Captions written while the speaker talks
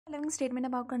Following statement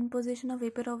about composition of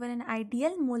vapor over an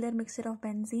ideal molar mixture of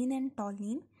benzene and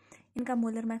toluene. इनका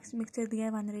molar mixture दिया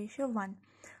है 1:1.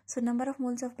 So number of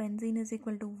moles of benzene is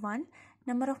equal to 1.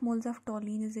 Number of moles of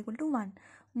toluene is equal to 1.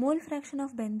 Mole fraction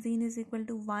of benzene is equal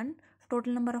to 1.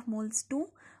 Total number of moles 2.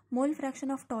 Mole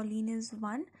fraction of toluene is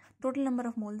 1. Total number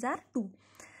of moles are 2.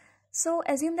 So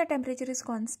assume the temperature is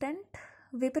constant.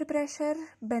 Vapor pressure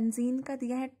benzene का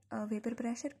दिया है vapor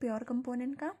pressure pure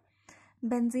component का.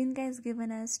 Benzene का is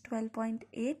given as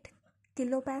 12.8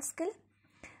 kilopascal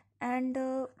and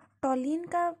toluene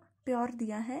का pure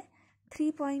दिया है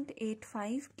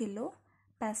 3.85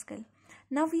 kilopascal.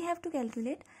 Now we have to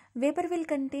calculate vapor will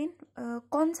contain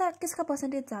कौन सा किसका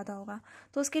परसेंटेज ज़्यादा होगा.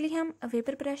 तो उसके लिए हम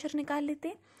वेपर प्रेशर निकाल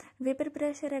लेते. Vapour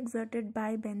pressure exerted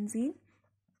by benzene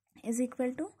is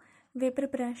equal to vapour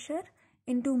pressure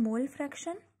into mole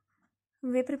fraction.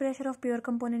 Vapour pressure of pure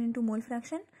component into mole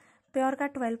fraction. Pure का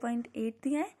 12.8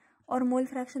 दिया है और मोल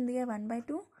फ्रैक्शन दिया है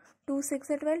 1/2. 2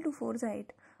 6 है 12, 2 4 है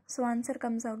 8. So answer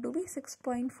comes out to be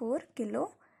 6.4 kilo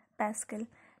Pascal.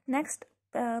 Next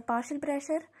partial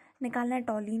pressure निकालना है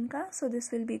टॉलीन का. So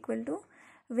this will be equal to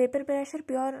vapour pressure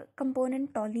pure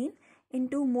component टॉलीन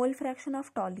into mole fraction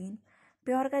of टॉलीन.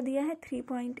 Pure का दिया है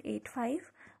 3.85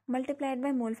 मल्टीप्लाइड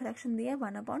बाय मोल फ्रैक्शन दिया है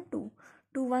 1/2.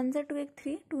 2 1 है 2 1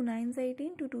 3, 2 9 है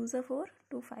 18, 2 2 है 4,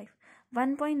 2 5.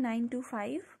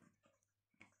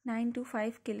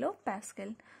 1.925 किलो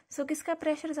पैस्कल. सो किसका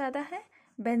प्रेशर ज़्यादा है?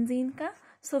 बेंजीन का.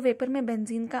 सो वेपर में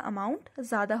बेंजीन का अमाउंट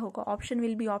ज़्यादा होगा. Option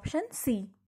will be option C.